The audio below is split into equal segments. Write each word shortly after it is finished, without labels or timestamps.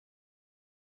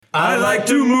I like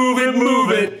to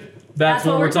move it. That's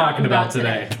what we're talking about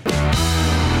today.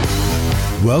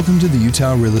 Welcome to the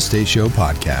Utah Real Estate Show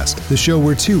podcast, the show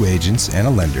where two agents and a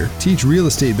lender teach real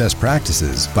estate best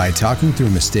practices by talking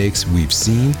through mistakes we've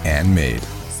seen and made.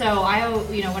 So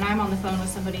when I'm on the phone with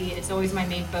somebody, it's always my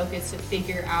main focus to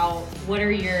figure out what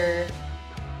are your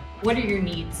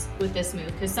needs with this move?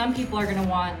 Because some people are going to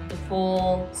want the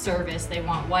full service. They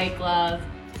want white glove.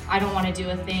 I don't want to do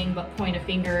a thing but point a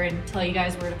finger and tell you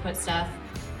guys where to put stuff.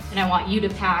 And I want you to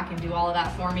pack and do all of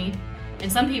that for me. And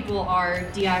some people are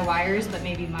DIYers, but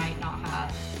maybe might not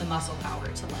have the muscle power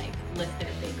to lift their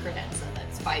big credenza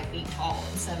that's 5 feet tall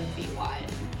and 7 feet wide.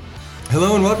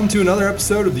 Hello and welcome to another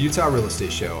episode of the Utah Real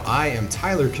Estate Show. I am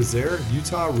Tyler Kazer,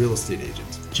 Utah Real Estate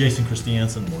Agent. Jason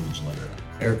Christiansen, Mortgage Lender.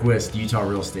 Eric Wist, Utah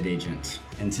Real Estate Agent.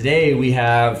 And today we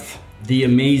have the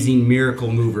amazing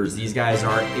Miracle Movers. These guys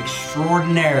are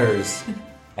extraordinaires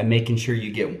at making sure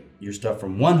you get your stuff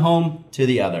from one home to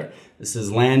the other. This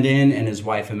is Landon and his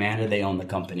wife Amanda. They own the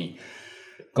company.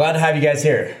 Glad to have you guys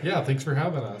here. Yeah, thanks for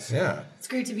having us. Yeah. It's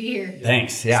great to be here.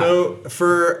 Thanks. Yeah. So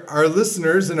for our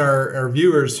listeners and our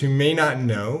viewers who may not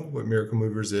know what Miracle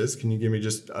Movers is, can you give me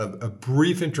just a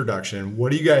brief introduction?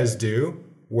 What do you guys do?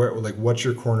 What's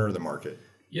your corner of the market?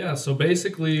 Yeah, so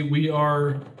basically we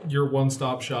are your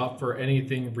one-stop shop for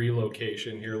anything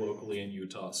relocation here locally in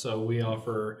Utah. So we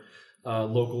offer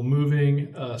local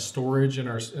moving, storage in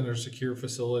our secure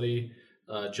facility,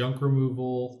 junk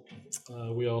removal.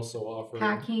 We also offer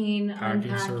packing,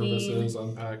 unpacking services,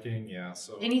 unpacking. Yeah,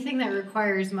 so anything that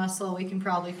requires muscle, we can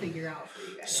probably figure out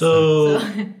for you guys. So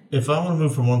if I want to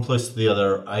move from one place to the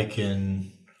other, I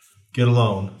can get a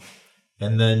loan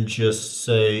and then just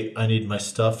say I need my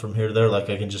stuff from here to there. I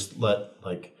can just do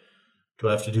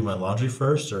I have to do my laundry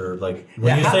first, or when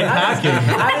you say packing?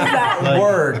 How does that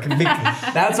work?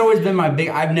 That's always been my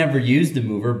I've never used a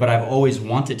mover, but I've always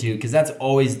wanted to, because that's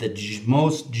always the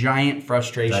most giant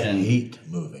frustration. I hate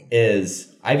moving.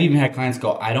 I've even had clients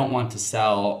go, I don't want to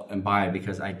sell and buy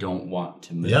because I don't want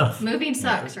to move. Yeah. Moving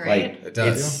sucks, right? It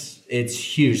does. It's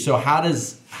huge. So how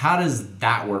does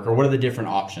that work, or what are the different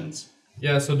options?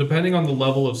 Yeah, so depending on the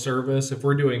level of service, if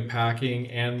we're doing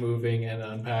packing and moving and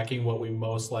unpacking, what we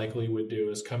most likely would do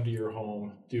is come to your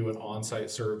home, do an on-site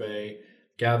survey,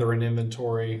 gather an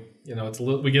inventory.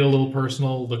 We get a little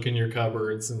personal, look in your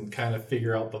cupboards and kind of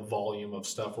figure out the volume of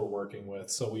stuff we're working with,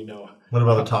 so we know. What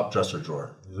about the top dresser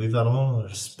drawer? You leave that alone?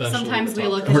 Sometimes we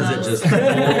look at Or is it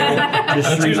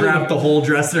just shrink wrap the whole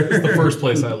dresser? It's the first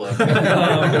place I look.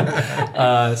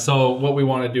 So what we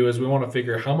want to do is we want to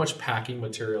figure how much packing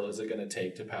material is it going to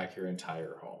take to pack your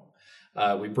entire home.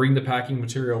 We bring the packing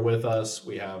material with us.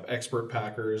 We have expert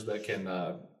packers that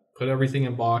can put everything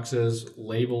in boxes,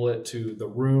 label it to the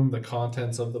room, the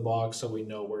contents of the box, so we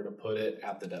know where to put it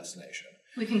at the destination.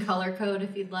 We can color code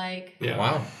if you'd like. Yeah.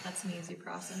 Wow. That's an easy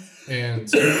process. And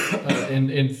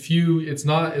it's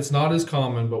not as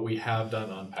common, but we have done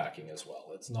unpacking as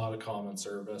well. It's not a common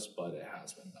service, but it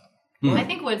has been done. I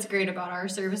think what's great about our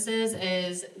services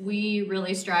is we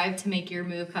really strive to make your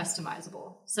move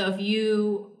customizable. So if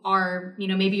you are,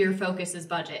 maybe your focus is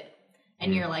budget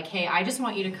and you're like, hey, I just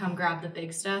want you to come grab the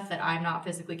big stuff that I'm not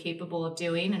physically capable of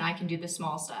doing and I can do the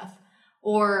small stuff.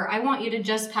 Or I want you to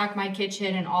just pack my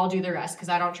kitchen and I'll do the rest because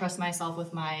I don't trust myself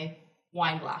with my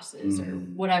wine glasses or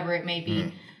whatever it may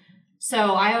be.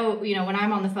 So when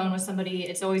I'm on the phone with somebody,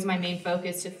 it's always my main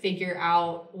focus to figure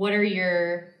out what are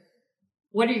your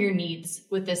needs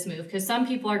with this move? Because some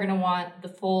people are going to want the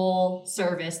full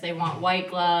service. They want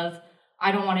white glove.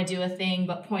 I don't want to do a thing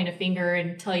but point a finger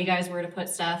and tell you guys where to put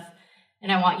stuff.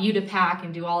 And I want you to pack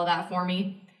and do all of that for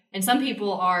me. And some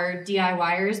people are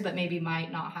DIYers, but maybe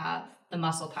might not have the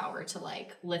muscle power to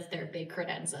lift their big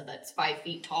credenza that's 5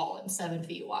 feet tall and 7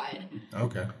 feet wide.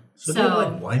 Okay. So do you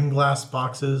have wine glass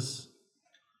boxes?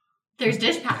 There's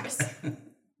dish packs.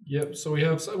 Yep. So we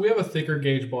have a thicker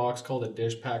gauge box called a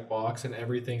dish pack box, and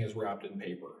everything is wrapped in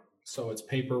paper. So it's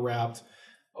paper wrapped,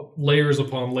 layers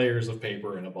upon layers of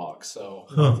paper in a box. So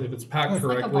if it's packed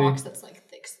correctly, like a box that's thick.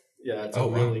 Yeah, it's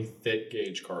really thick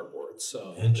gauge cardboard.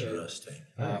 So interesting.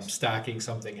 Stacking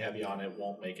something heavy on it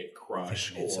won't make it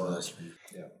crush.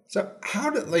 So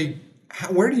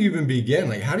where do you even begin?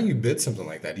 How do you bid something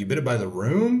like that? Do you bid it by the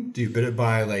room? Do you bid it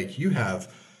by you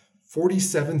have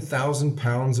 47,000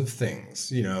 pounds of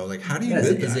things? How do you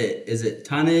bid that? Is it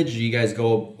tonnage? Do you guys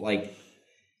go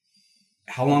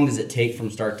how long does it take from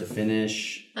start to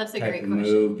finish? That's a type great of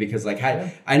question. move? Because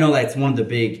I know that's one of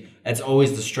the that's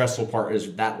always the stressful part,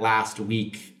 is that last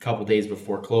week, couple days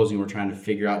before closing, we're trying to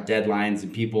figure out deadlines,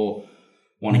 and people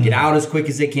want to get out as quick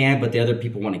as they can, but the other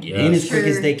people want to get in as quick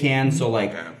as they can. So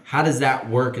how does that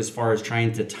work as far as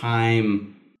trying to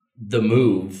time the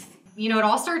move? You know, it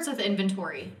all starts with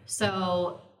inventory.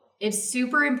 So it's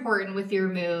super important with your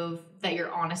move that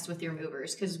you're honest with your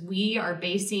movers, because we are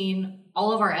basing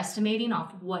all of our estimating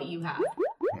off of what you have.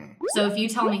 So if you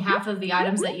tell me half of the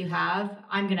items that you have,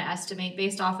 I'm going to estimate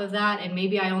based off of that. And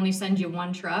maybe I only send you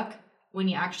 1 truck when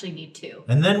you actually need 2.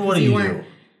 And then what do you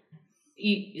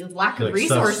do? Lack of Like,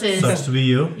 resources. Sucks to be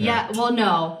you. Yeah, well,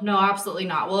 no, absolutely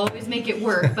not. We'll always make it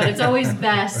work, but it's always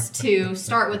best to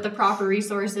start with the proper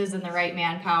resources and the right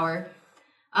manpower.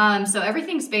 So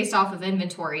everything's based off of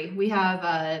inventory. We have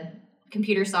a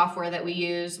computer software that we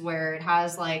use where it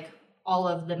has like all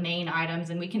of the main items,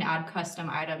 and we can add custom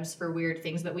items for weird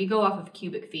things, but we go off of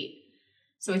cubic feet.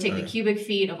 So we take the cubic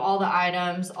feet of all the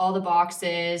items, all the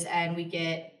boxes, and we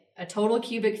get a total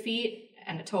cubic feet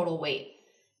and a total weight.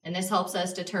 And this helps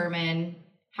us determine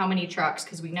how many trucks,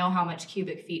 because we know how much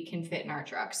cubic feet can fit in our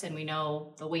trucks, and we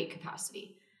know the weight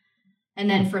capacity. And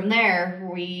then from there,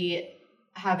 we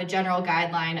have a general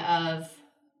guideline of,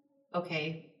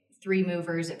 okay, 3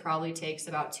 movers, it probably takes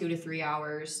about 2 to 3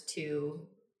 hours to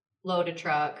load a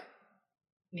truck,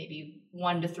 maybe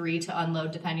 1 to 3 to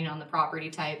unload, depending on the property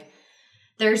type.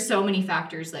 There's so many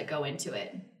factors that go into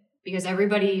it, because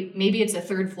everybody, maybe it's a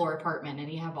 3rd floor apartment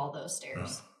and you have all those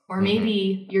stairs. Or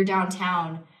maybe you're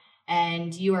downtown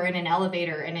and you are in an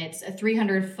elevator and it's a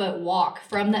 300-foot walk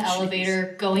from the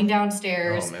elevator going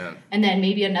downstairs. Oh, man. And then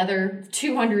maybe another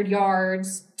 200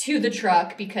 yards to the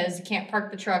truck, because you can't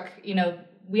park the truck. You know,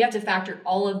 we have to factor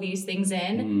all of these things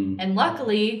in. And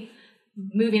luckily,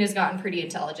 moving has gotten pretty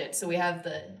intelligent. So we have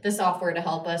the software to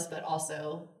help us, but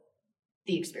also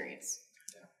the experience.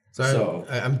 So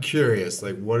I'm curious,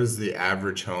 like, what is the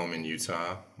average home in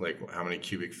Utah? Like, how many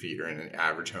cubic feet are in an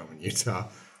average home in Utah?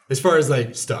 As far as,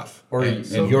 like, stuff. Or And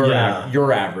your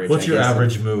average. What's I your guess.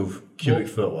 average move, cubic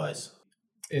foot wise?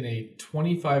 In a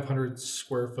 2,500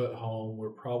 square foot home, we're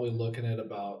probably looking at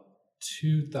about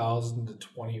 2,000 to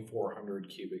 2,400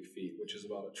 cubic feet, which is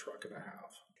about a truck and a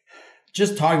half.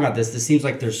 Just talking about this seems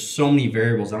like there's so many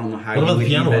variables. I don't know how What you about the would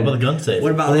piano? even- What about the gun safe?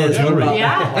 What about What this? What jewelry? about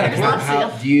Yeah, there's lots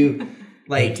how of- do you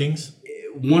like Paintings?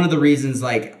 one of the reasons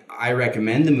like I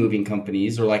recommend the moving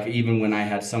companies, or like even when I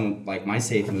had some like my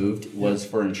safe moved, was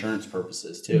for insurance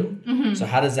purposes too. So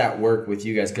how does that work with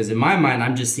you guys? Because in my mind,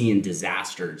 I'm just seeing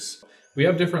disasters. We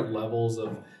have different levels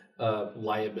of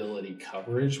liability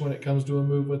coverage when it comes to a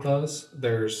move with us.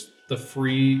 There's the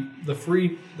free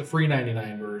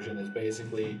 99 version is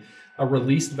basically a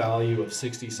released value of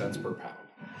 60 cents per pound.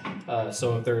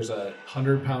 So if there's a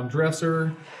 100-pound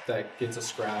dresser that gets a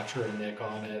scratch or a nick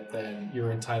on it, then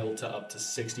you're entitled to up to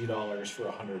 $60 for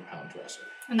a 100-pound dresser.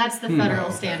 And that's the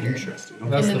federal standard. That's In the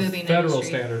the moving federal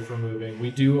industry. standard for moving. We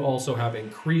do also have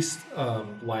increased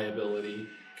liability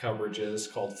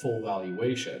coverages called full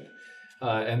valuation.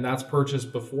 And that's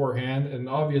purchased beforehand. And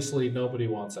obviously nobody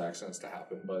wants accidents to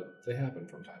happen, but they happen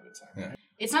from time to time. Yeah.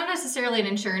 It's not necessarily an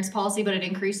insurance policy, but it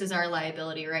increases our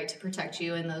liability, right, to protect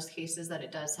you in those cases that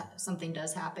it does something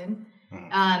does happen.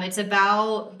 It's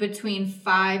about between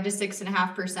 5 to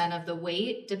 6.5% of the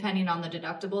weight, depending on the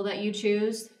deductible that you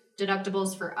choose.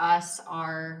 Deductibles for us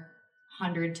are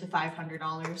 $100 to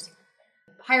 $500.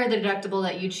 Higher the deductible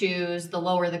that you choose, the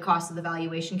lower the cost of the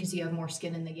valuation, because you have more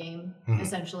skin in the game,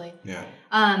 essentially. Yeah.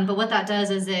 But what that does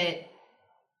is it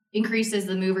increases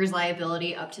the mover's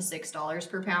liability up to $6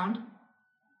 per pound.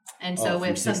 And so from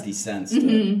with 60 cents to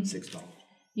 $6.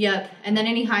 Yep. And then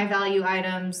any high value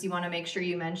items you want to make sure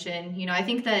you mention. You know, I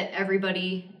think that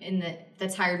everybody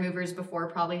that's hired movers before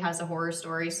probably has a horror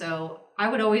story. So I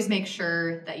would always make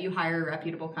sure that you hire a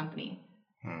reputable company.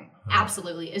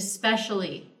 Absolutely.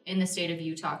 Especially in the state of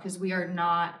Utah, because we are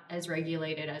not as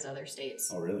regulated as other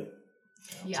states. Oh, really?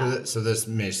 Yeah. So this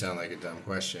may sound like a dumb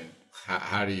question.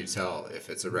 How do you tell if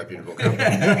it's a reputable company?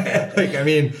 Like, I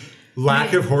mean,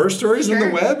 lack of horror stories on the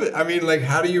Sure. web? I mean, like,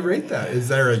 how do you rate that? Is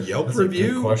there a Yelp That's a good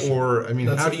review? question. Or, I mean,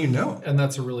 how do you know? And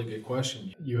that's a really good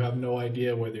question. You have no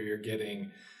idea whether you're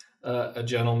getting a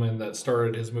gentleman that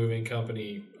started his moving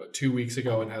company 2 weeks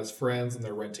ago and has friends and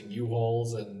they're renting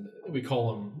U-Hauls, and we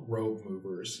call them rogue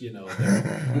movers. You know,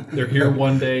 they're here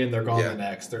one day and they're gone the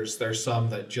next. There's some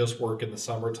that just work in the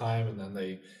summertime, and then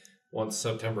they, once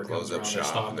September Close comes up around, they shop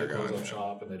stop and their they're close gone. up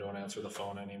shop and they don't answer the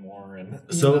phone anymore. And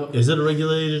So you know, is it a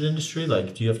regulated industry?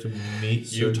 Like, do you have to meet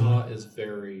certain- Utah is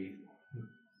very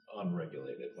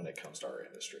unregulated when it comes to our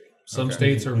industry. Some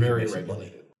states are very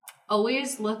regulated.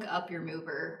 Always look up your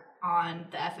mover on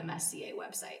the FMSCA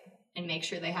website and make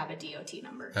sure they have a DOT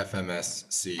number.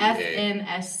 FMSCA.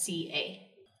 FMSCA.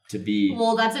 To be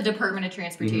Well, that's a Department of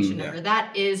Transportation yeah. number.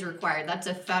 That is required. That's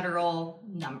a federal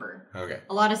number. Okay.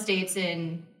 A lot of states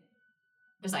in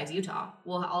besides Utah,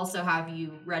 will also have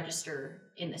you register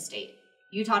in the state.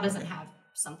 Utah doesn't have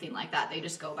something like that. They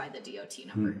just go by the DOT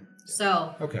number.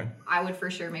 So I would for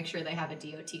sure make sure they have a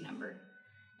DOT number.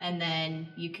 And then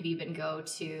you could even go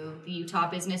to the Utah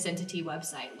Business Entity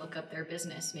website, look up their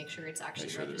business, make sure it's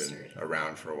actually registered. They've been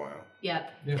around for a while.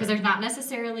 Yep, because there's not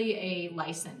necessarily a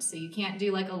license, so you can't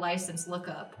do like a license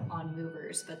lookup on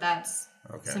movers, but that's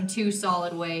some 2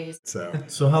 solid ways. So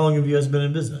how long have you guys been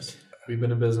in business? We've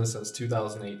been in business since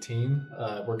 2018.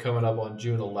 We're coming up on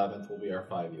June 11th will be our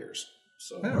 5 years.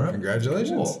 So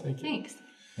congratulations. Cool. Thank you. Thanks.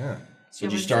 Yeah. So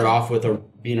did you start off with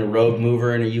being a road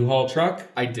mover in a U-Haul truck?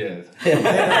 I did. Watch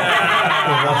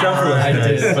out for those I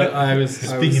guys. did, but I was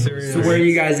serious. So where are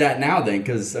you guys at now then?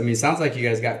 Because, I mean, it sounds like you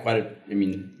guys got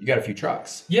you got a few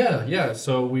trucks. Yeah.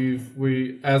 So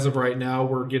we as of right now,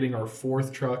 we're getting our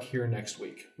 4th truck here next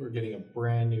week. We're getting a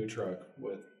brand new truck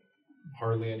with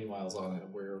hardly any miles on it.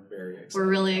 We're very excited. We're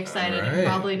really excited. All right. And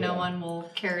probably no one will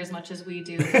care as much as we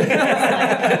do.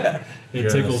 It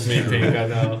tickles me pink, I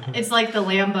know. It's like the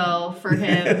Lambo for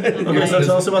him. Okay, so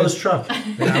tell us about this truck. I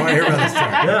want to hear about this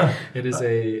truck. Yeah. It is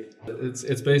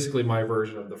it's basically my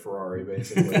version of the Ferrari,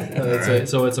 basically.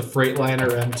 It's a Freightliner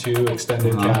M2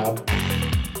 extended cab.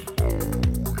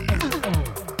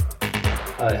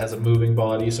 It has a moving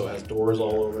body, so it has doors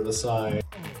all over the side.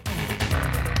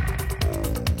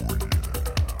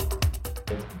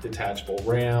 Detachable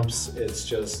ramps. It's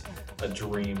just a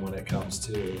dream when it comes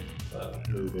to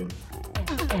moving.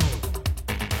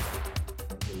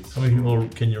 How many people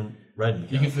can you ride in?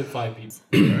 You can fit 5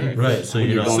 people. Right, so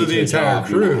you know. So the entire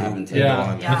crew.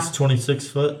 Yeah. That's 26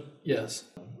 foot. Yes.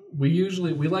 We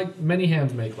like many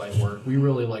hands make light work. We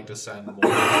really like to send more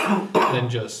than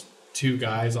just 2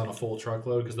 guys on a full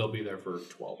truckload because they'll be there for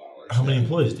 12 hours. How many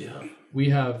employees do you have? We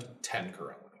have 10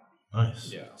 currently.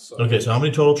 Nice. Yeah. So Okay, so how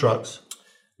many total trucks?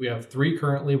 we have 3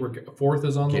 currently. We're 4th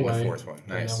is on the Getting way. the 4th one. And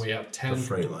Nice. then we have 10. The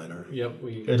Freightliner. Yep.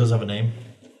 It doesn't have a name.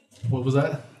 What was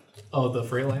that? Oh, the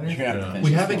Freightliner? Yeah.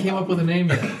 We haven't came up with a name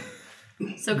yet.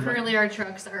 So currently our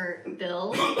trucks are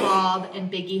Bill, Bob,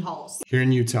 and Biggie Halls. Here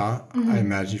in Utah, I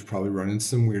imagine you've probably run into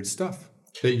some weird stuff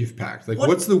that you've packed. Like,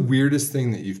 what's the weirdest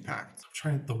thing that you've packed?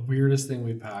 The weirdest thing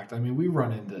we packed. I mean,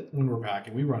 when we're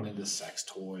packing, we run into sex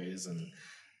toys and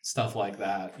stuff like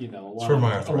that. You know, a lot of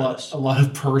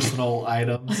personal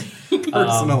items.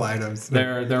 Personal items.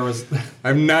 There was I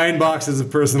have 9 boxes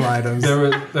of personal items.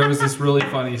 there was this really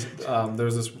funny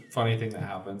funny thing that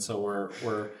happened. So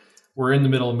we're in the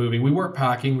middle of moving. We weren't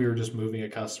packing. We were just moving a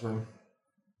customer,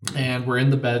 and we're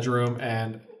in the bedroom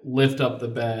and lift up the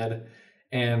bed,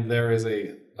 and there is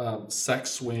a sex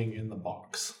swing in the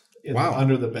box.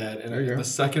 Under the bed. And the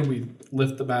second we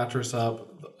lift the mattress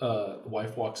up, the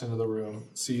wife walks into the room,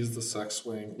 sees the sex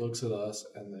swing, looks at us,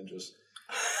 and then just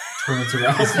turns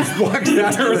around.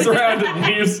 Turns around and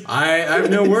leaves. I have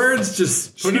no words.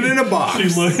 Just put it in a box.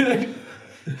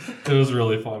 It was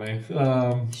really funny.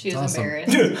 She was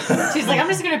embarrassed. She's like, I'm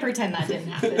just going to pretend that didn't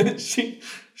happen. She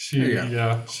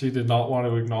did not want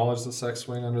to acknowledge the sex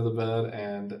swing under the bed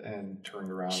and turned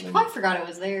around. She probably forgot it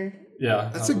was there. Yeah.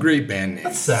 That's a great band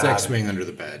name. Sex Swing Under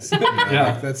the Bed.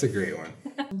 Yeah. That's a great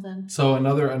one. So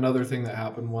another thing that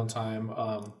happened one time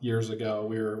years ago,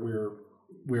 we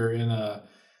were in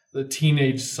the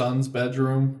teenage son's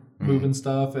bedroom moving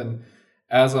stuff, and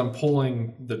as I'm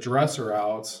pulling the dresser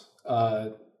out,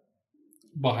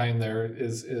 behind there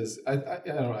is I don't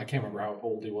know, I can't remember how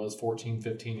old he was, 14,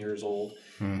 15 years old,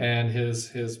 and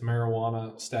his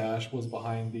marijuana stash was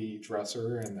behind the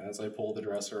dresser, and as I pulled the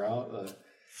dresser out,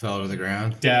 Fell to the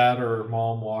ground. dad or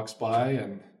mom walks by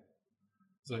and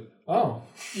it's like, oh,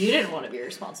 You didn't want to be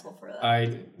responsible for that.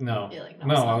 I no. You're like, no,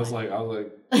 No, it's not I was mine.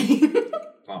 like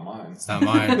not mine. It's not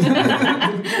mine.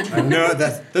 I know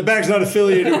that the bag's not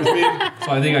affiliated with me.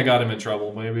 So I think I got him in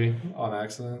trouble maybe on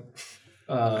accident.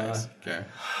 Nice. Okay.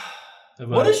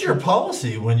 What is your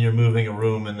policy when you're moving a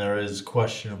room and there is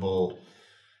questionable?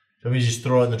 Do you just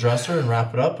throw it in the dresser and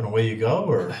wrap it up and away you go?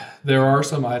 Or There are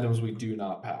some items we do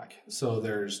not pack. So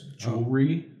there's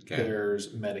jewelry, okay.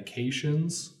 there's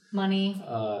medications, Money.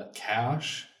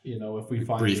 cash. You know, if we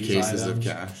find these Briefcases of items,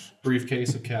 cash.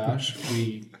 briefcase of cash,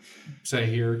 we say,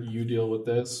 here, you deal with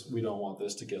this. We don't want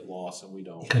this to get lost, and we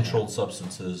don't. controlled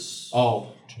substances?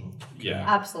 Oh, yeah.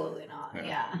 Absolutely not.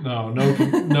 Yeah.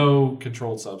 No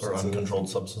controlled Or substances. uncontrolled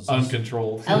substances?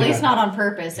 Uncontrolled. At least not on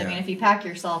purpose. I mean, if you pack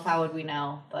yourself, how would we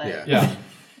know? But Yeah. Yeah.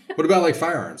 What about like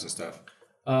firearms and stuff?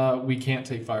 We can't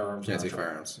take firearms. Can't in our take truck.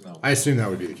 firearms. No. I assume that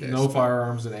would be the case. No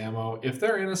firearms and ammo. If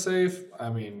they're in a safe, I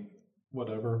mean,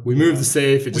 whatever. We moved the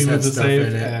safe. It We just had moved the stuff safe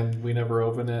in it. and we never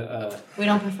open it. we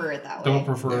don't prefer it that way. Don't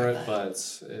prefer it, but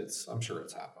it's I'm sure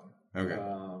it's happened. Okay.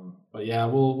 But yeah,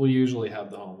 we'll usually have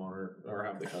the homeowner or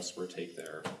have the customer take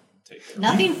their.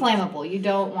 Nothing flammable. You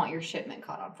don't want your shipment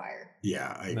caught on fire.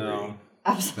 Yeah, I agree. No.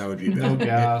 That would be bad. No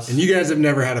gas. And you guys have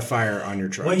never had a fire on your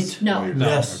trucks? Wait. No.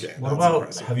 Yes. Okay, What that's about?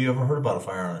 impressive. Have you ever heard about a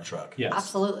fire on a truck? Yes.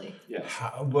 Absolutely. Yes.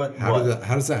 How How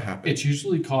does that happen? It's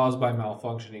usually caused by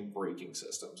malfunctioning braking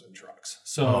systems in trucks.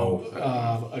 So,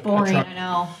 a Boring, truck, I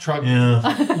know. truck Yeah.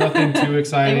 nothing too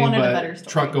exciting, wanted a but better story.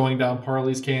 truck going down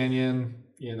Parley's Canyon,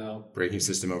 Braking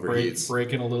system overheats.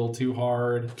 braking a little too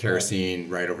hard. Kerosene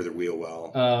right over the wheel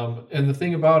well. And the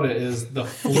thing about it is the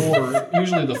floor,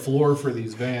 usually the floor for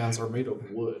these vans are made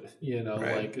of wood,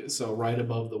 Right. like, so right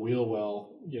above the wheel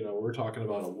well, we're talking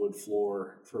about a wood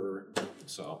floor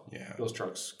Yeah. those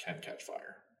trucks can catch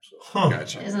fire. So Huh.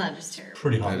 Gotcha. Isn't that just terrible?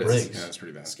 Pretty hot That is, brakes. yeah, that's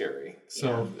pretty bad. scary.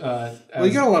 So, Well,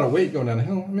 you got a lot of weight going down the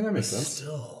hill. I mean, that makes sense.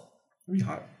 Still. It'd be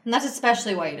hot. And that's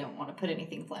especially why you don't want to put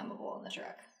anything flammable on the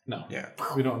truck. no, Yeah.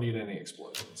 we don't need any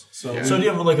explosions. So, Yeah. So do you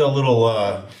have like a little,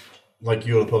 like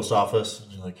you go to the post office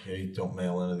and you're like, hey, don't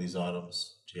mail any of these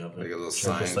items? Do you have Like a little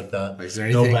checklist sign. like that? Like, is there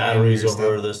No anything batteries in your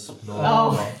over stuff? this. No.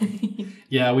 Oh.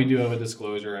 yeah, we do have a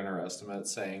disclosure in our estimate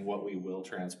saying what we will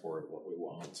transport, what we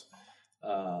won't.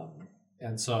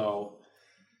 And so,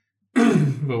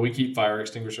 but we keep fire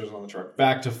extinguishers on the truck.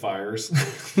 Back to fires.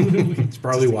 It's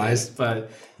probably wise.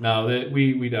 But no,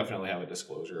 we definitely have a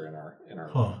disclosure in our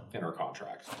Huh.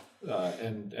 contract,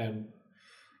 and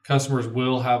customers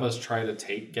will have us try to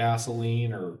take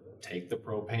gasoline or take the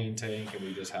propane tank, and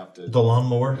we just have to, The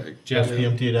lawnmower has to Gently. be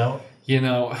emptied out.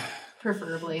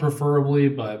 Preferably.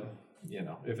 but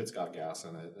if it's got gas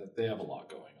in it, they have a lot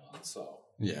going on. So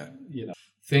Yeah.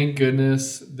 thank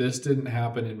goodness this didn't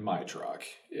happen in my truck.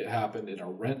 It happened in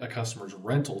a customer's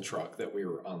rental truck that we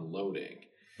were unloading.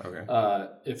 Okay.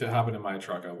 If it happened in my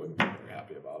truck, I wouldn't be very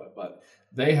happy about it. But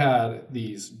they had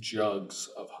these jugs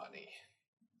of honey.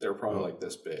 They're probably like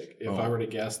this big. If I were to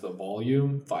guess the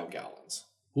volume, 5 gallons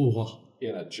Ooh.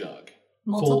 in a jug.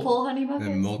 Multiple honey buckets?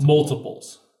 And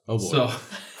Multiples. Oh boy. So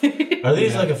Are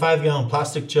these like a 5-gallon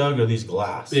plastic jug or are these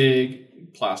glass?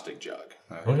 big plastic jug.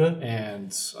 Okay.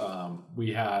 And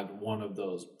we had one of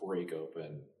those break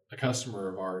open. A customer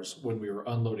of ours, when we were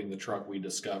unloading the truck, we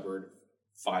discovered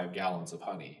 5 gallons of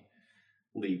honey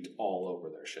leaked all over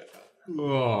their shipment.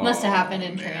 Oh, Must have happened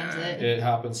in man. transit. It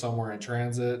happened somewhere in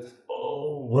transit.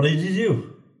 Oh, what did you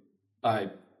do? I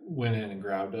went in and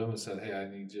grabbed him and said, "Hey, I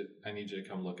need you to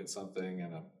come look at something,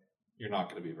 and you're not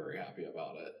going to be very happy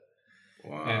about it."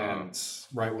 Wow. And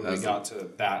right when That's- we got to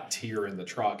that tier in the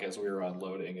truck, as we were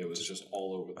unloading, it was just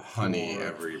all over the Honey floor,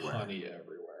 everywhere. honey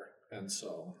everywhere, and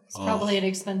so It's probably an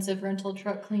expensive rental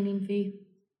truck cleaning fee.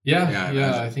 Yeah, I yeah,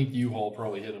 imagine. I think U-Haul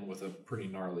probably hit him with a pretty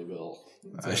gnarly bill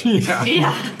Yeah.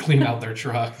 Yeah. clean out their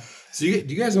truck. So do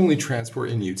you guys only transport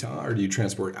in Utah, or do you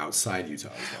transport outside Utah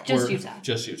as well? Just We're- Utah.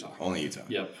 Just Utah. Only Utah.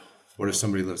 Yep. What if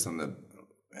somebody lives on the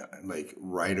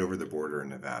right over the border in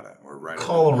Nevada, or right?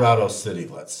 Colorado City,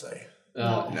 let's say.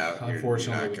 No. No, you're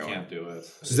Unfortunately, not we going. can't do it.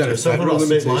 Is that a Is something federal on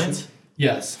state limitation? lines?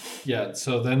 Yes, yeah.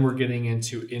 So then we're getting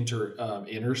into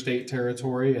interstate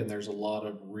territory, and there's a lot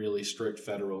of really strict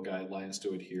federal guidelines to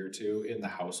adhere to in the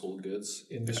household goods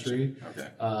industry, Okay.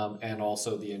 and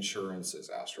also the insurance is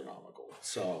astronomical.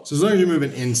 So So as long as you're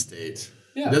moving in-state,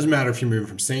 Yeah. it doesn't matter if you're moving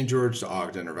from St. George to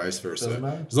Ogden or vice versa. Doesn't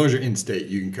matter. As long as you're in-state,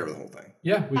 you can cover the whole thing.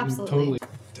 yeah, we Absolutely. can totally.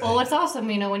 Well, what's awesome,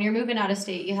 when you're moving out of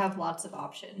state, you have lots of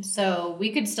options. So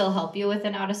we could still help you with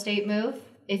an out of state move.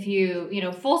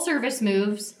 If full service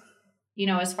moves,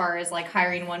 as far as like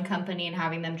hiring one company and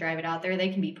having them drive it out there, they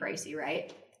can be pricey,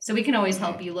 right? So we can always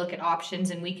help you look at options,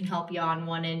 and we can help you on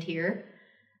one end here.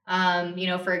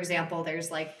 For example,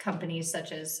 there's like companies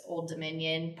such as Old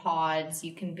Dominion, Pods.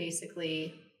 You can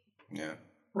basically Yeah.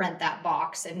 rent that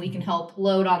box, and we can help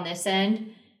load on this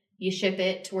end. You ship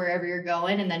it to wherever you're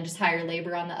going, and then just hire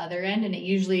labor on the other end. And it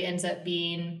usually ends up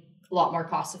being a lot more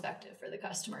cost effective for the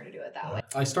customer to do it that way.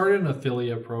 I started an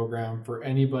affiliate program for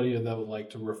anybody that would like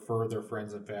to refer their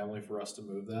friends and family for us to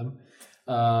move them.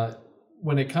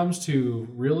 When it comes to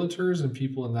realtors and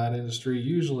people in that industry,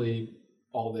 usually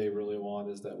all they really want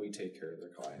is that we take care of their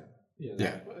client.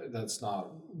 Yeah. That's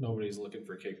nobody's looking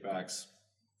for kickbacks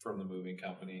from the moving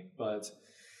company, but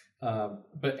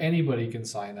anybody can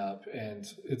sign up, and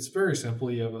it's very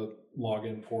simple. You have a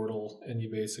login portal, and you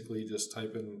basically just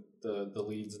type in the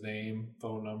lead's name,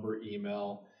 phone number,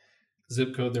 email,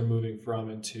 zip code they're moving from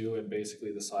and to, and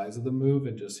basically the size of the move,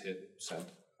 and just hit send.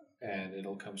 And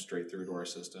it'll come straight through to our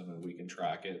system, and we can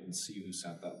track it and see who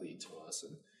sent that lead to us,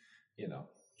 and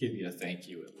give you a thank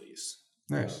you at least.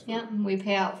 Nice. Yeah, and we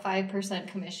pay out 5%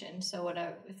 commission. So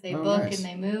if they Oh, book nice. and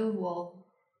they move, we'll,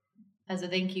 as a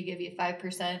thank you, give you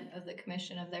 5% of the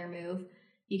commission of their move.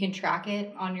 You can track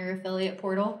it on your affiliate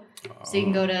portal. So you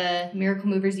can go to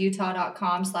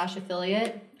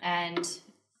miraclemoversutah.com/affiliate, and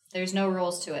there's no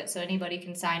rules to it. So anybody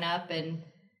can sign up, and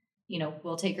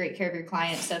we'll take great care of your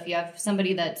clients. So if you have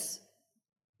somebody that's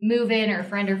moving or a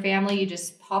friend or family, you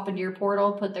just hop into your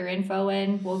portal, put their info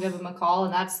in, we'll give them a call,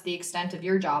 and that's the extent of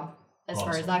your job as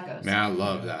far as that goes. Man, I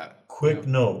love that. Quick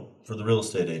note for the real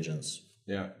estate agents.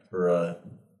 Yeah. For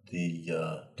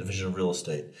the Division of Real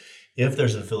Estate. If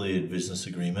there's an affiliated business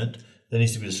agreement, that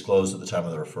needs to be disclosed at the time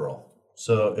of the referral.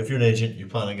 So if you're an agent, you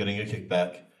plan on getting a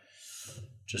kickback,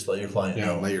 just let your client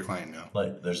know. Let your client know.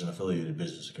 Like there's an affiliated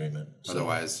business agreement. So,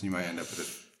 Otherwise, you might end up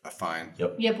with a fine.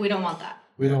 Yep, we don't want that.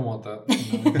 We don't want that.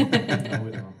 No,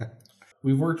 we don't.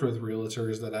 We've worked with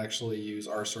realtors that actually use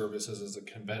our services as a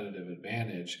competitive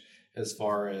advantage as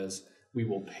far as we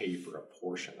will pay for a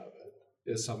portion of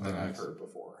it, is something I've heard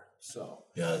before. So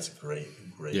yeah, that's a great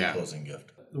closing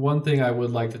gift. the one thing I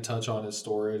would like to touch on is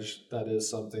storage. That is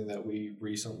something that we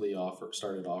recently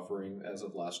started offering as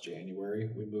of last January.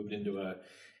 We moved into a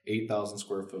 8,000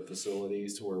 square foot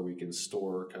facilities to where we can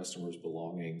store customers'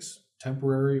 belongings,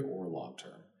 temporary or long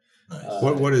term. Nice.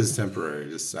 What is temporary?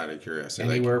 Just out of curiosity,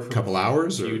 Anywhere like a from couple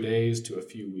hours a or few days to a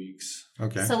few weeks.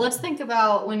 okay. So let's think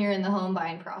about when you're in the home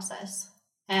buying process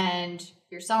and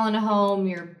you're selling a home,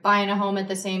 you're buying a home at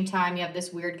the same time, you have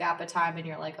this weird gap of time and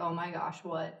you're like, oh my gosh,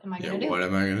 what am I going to do? What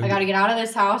am I going to do? I got to get out of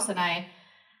this house and I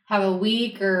have a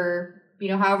week or,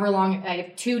 however long, I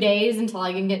have 2 days until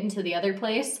I can get into the other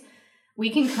place. We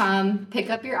can come pick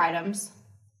up your items,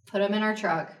 put them in our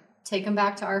truck, take them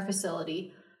back to our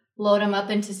facility, load them up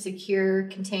into secure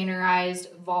containerized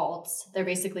vaults. They're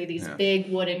basically these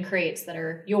big wooden crates that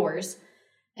are yours.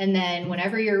 And then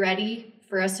whenever you're ready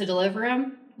for us to deliver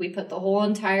them, we put the whole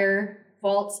entire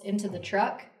vaults into the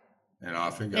truck and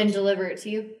off it goes. and deliver it to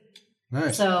you.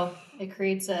 Nice. So it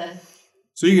creates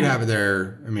So you can have it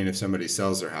there. I mean, if somebody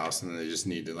sells their house and they just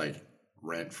need to like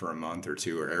rent for a month or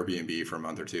two or Airbnb for a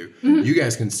month or two, you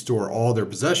guys can store all their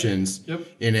possessions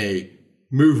in a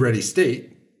move-ready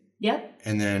state. Yep.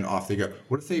 And then off they go.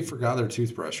 What if they forgot their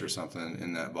toothbrush or something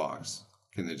in that box?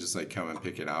 Can they just like come and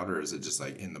pick it out, or is it just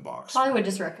like in the box? Probably would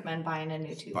just recommend buying a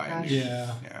new toothbrush.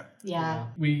 Yeah.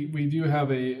 We do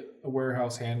have a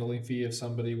warehouse handling fee if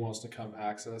somebody wants to come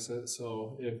access it.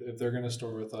 So if they're going to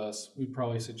store with us, we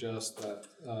probably suggest that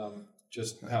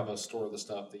just have us store the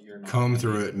stuff that you're not. Comb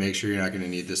through it. Make sure you're not going to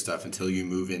need this stuff until you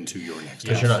move into your next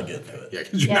house. Because you're not getting to it. Yeah,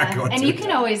 because you're not going and to you it.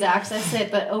 can always access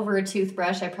it, but over a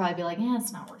toothbrush, I'd probably be like,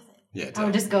 it's not worth it. Yeah, I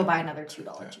would just go buy another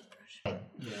 $2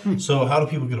 toothbrush. So how do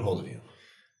people get a hold of you?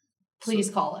 Please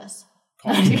call us.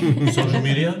 Social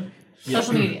media?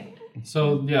 Social media.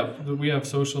 So we have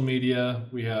social media.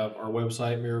 We have our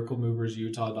website,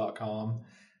 miraclemoversutah.com.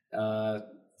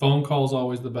 Phone call is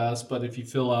always the best, but if you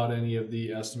fill out any of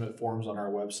the estimate forms on our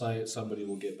website, somebody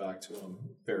will get back to them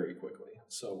very quickly.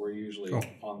 So we're usually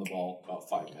on the ball about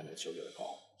 5 minutes. You'll get a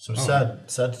call. So sad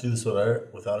to do this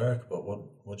without Eric, but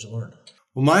what'd you learn?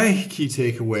 Well, my key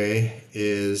takeaway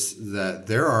is that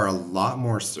there are a lot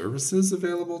more services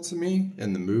available to me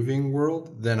in the moving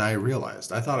world than I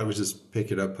realized. I thought I was just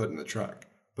pick it up, put in the truck,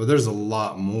 but there's a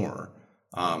lot more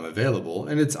available,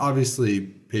 and it's obviously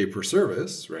pay per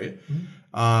service, right?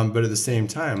 Mm-hmm. But at the same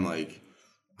time, like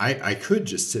I could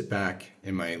just sit back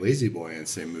in my lazy boy and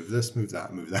say, move this, move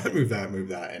that, move that, move that, move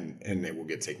that, and it will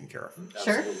get taken care of.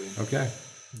 Sure. Absolutely. Okay.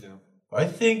 Yeah. I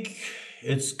think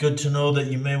it's good to know that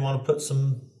you may want to put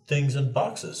some things in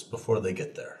boxes before they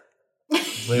get there.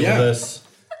 Label this.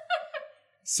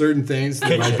 Certain things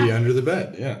that might be under the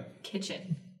bed. Yeah.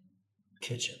 Kitchen.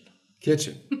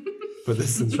 But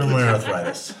this is from my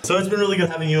arthritis. So it's been really good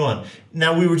having you on.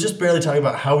 Now, we were just barely talking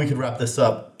about how we could wrap this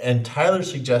up, and Tyler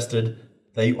suggested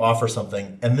that you offer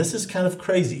something, and this is kind of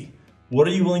crazy. What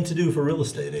are you willing to do for real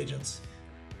estate agents?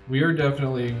 We are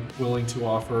definitely willing to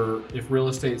offer, if real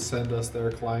estate send us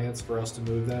their clients for us to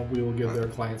move them, we will give their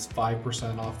clients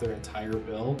 5% off their entire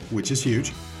bill. Which is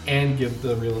huge. And give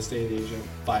the real estate agent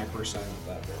 5% of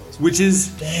that bill. Which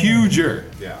is huger.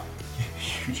 Yeah.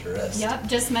 Futurist. Yep.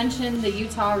 Just mention the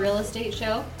Utah Real Estate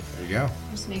Show. There you go.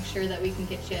 Just make sure that we can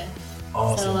get you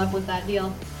Awesome. settled up with that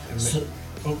deal.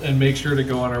 And make sure to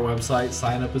go on our website,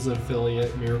 sign up as an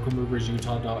affiliate,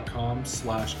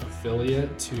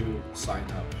 miraclemoversutah.com/affiliate to sign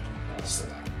up. For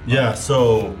that. Yeah,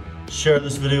 so share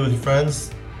this video with your friends,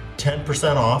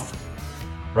 10% off,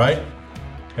 right?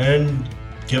 And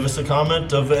give us a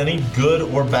comment of any good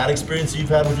or bad experience you've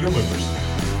had with your movers.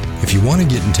 If you want to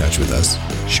get in touch with us,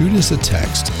 shoot us a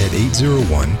text at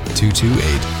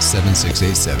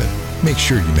 801-228-7687. Make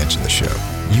sure you mention the show.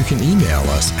 You can email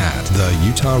us at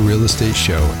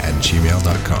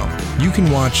theutahrealestateshow@gmail.com. You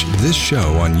can watch this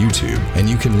show on YouTube, and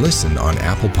you can listen on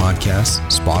Apple Podcasts,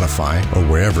 Spotify, or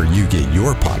wherever you get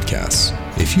your podcasts.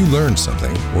 If you learned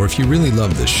something, or if you really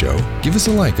love this show, give us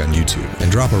a like on YouTube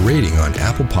and drop a rating on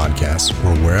Apple Podcasts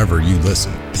or wherever you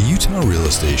listen. The Utah Real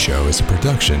Estate Show is a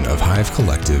production of Hive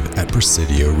Collective at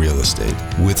Presidio Real Estate,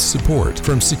 with support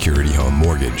from Security Home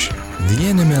Mortgage. The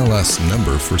NMLS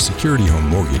number for Security Home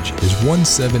Mortgage is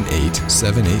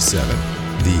 178787.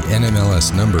 The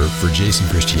NMLS number for Jason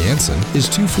Christiansen is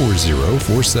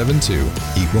 240472,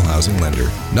 Equal Housing Lender.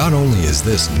 Not only is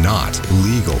this not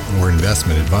legal or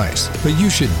investment advice, but you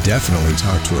should definitely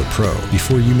talk to a pro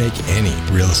before you make any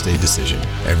real estate decision.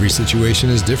 Every situation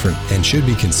is different and should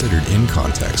be considered in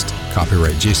context.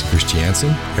 Copyright Jason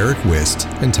Christiansen, Eric Wist,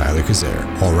 and Tyler Kazare.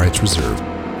 All rights reserved.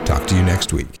 Talk to you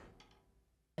next week.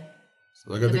 So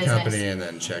look at the business. company and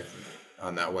then check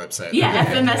on that website. Yeah,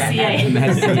 FMSCA.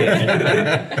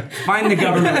 Find the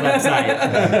government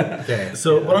website. Okay.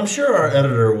 So, but I'm sure our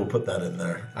editor will put that in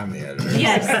there. I'm the editor.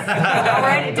 Yes. I'll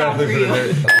write it down for Definitely put it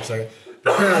you. there for a second.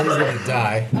 Apparently he's going to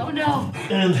die. Oh no.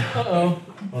 And I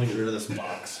want to get rid of this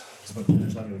box. It's not going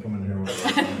to come in here.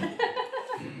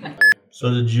 So,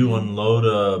 did you unload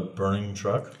a burning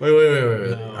truck? Wait.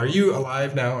 No. Are you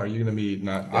alive now? Are you going to be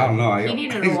not dead? I don't know. He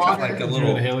needed he's a got water. like a Did you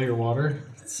little inhale your water?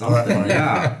 something.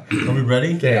 Yeah. Are we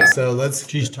ready? Okay, so let's...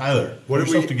 Jeez, Tyler, What put did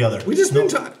yourself we- together. we just been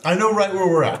talking... I know right where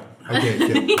we're at. Okay,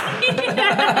 good.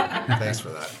 Thanks for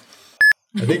that.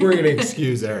 I think we're going to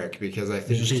excuse Eric because I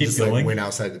think just he keep just going? went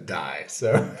outside to die.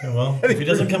 So, Okay, well, if he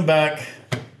doesn't come back,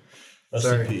 rest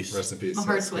sorry. in peace. Rest in peace. My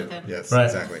heart's Yes, with him. Yes, Right.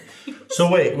 exactly. So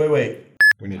wait.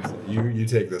 We need to, you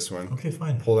take this one. Okay,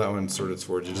 fine. Pull that one sort of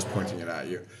towards you, just pointing it at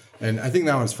you. And I think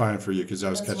that one's fine for you because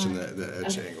I was catching the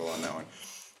edge angle on that one.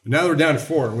 But now that we're down to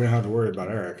 4, we don't have to worry about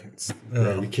Eric. It's,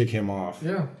 we kick him off.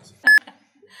 Yeah.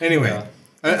 Anyway,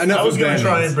 enough I was of going to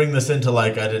try band-aids. and bring this into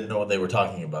like I didn't know what they were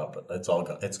talking about, but it's all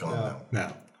it's gone now.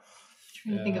 Now,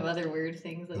 Trying to think of other weird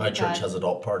things that My we've church had. has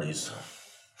adult parties.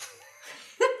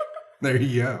 there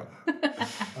you go.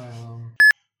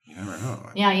 You never know.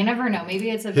 Yeah, you never know. Maybe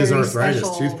it's a His very arthritis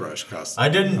special toothbrush costs. I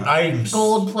didn't. I'm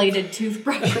gold-plated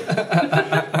toothbrush. leave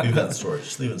that in storage.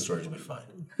 Just leave it in storage. It'll be fine.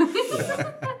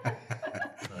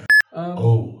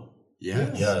 Oh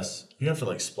Yes. yes, you have to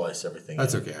like splice everything.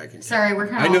 That's in. okay. I can. Sorry, we're I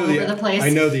kind of know all over the place. I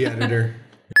know the editor.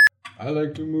 I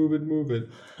like to move it.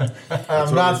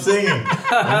 I'm not singing.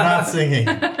 I'm not singing.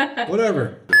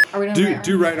 Whatever. Are we doing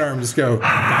Do right arm. Just go.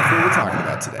 That's what we're talking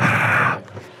about today.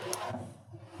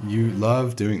 You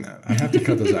love doing that. I have to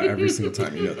cut those out every single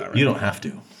time. You know that, right? You don't have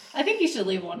to. I think you should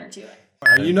leave one or two in.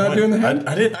 Are you not doing the hand?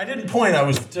 I didn't point. I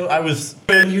was.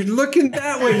 You're looking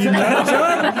that way. You're not,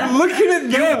 John. You're looking at You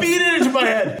them. beat it into my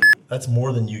head. That's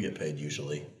more than you get paid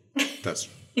usually. That's.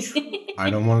 I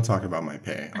don't want to talk about my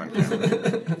pay on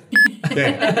camera.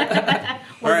 Okay.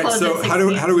 All right. close So at how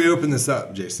 16. do we open this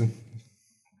up, Jason?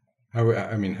 How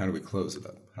do we close it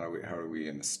up? How do we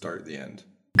in the start, the end?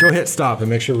 Go hit stop and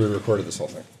make sure we recorded this whole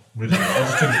thing. I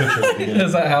just took a picture at the beginning.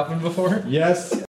 Has that happened before? Yes.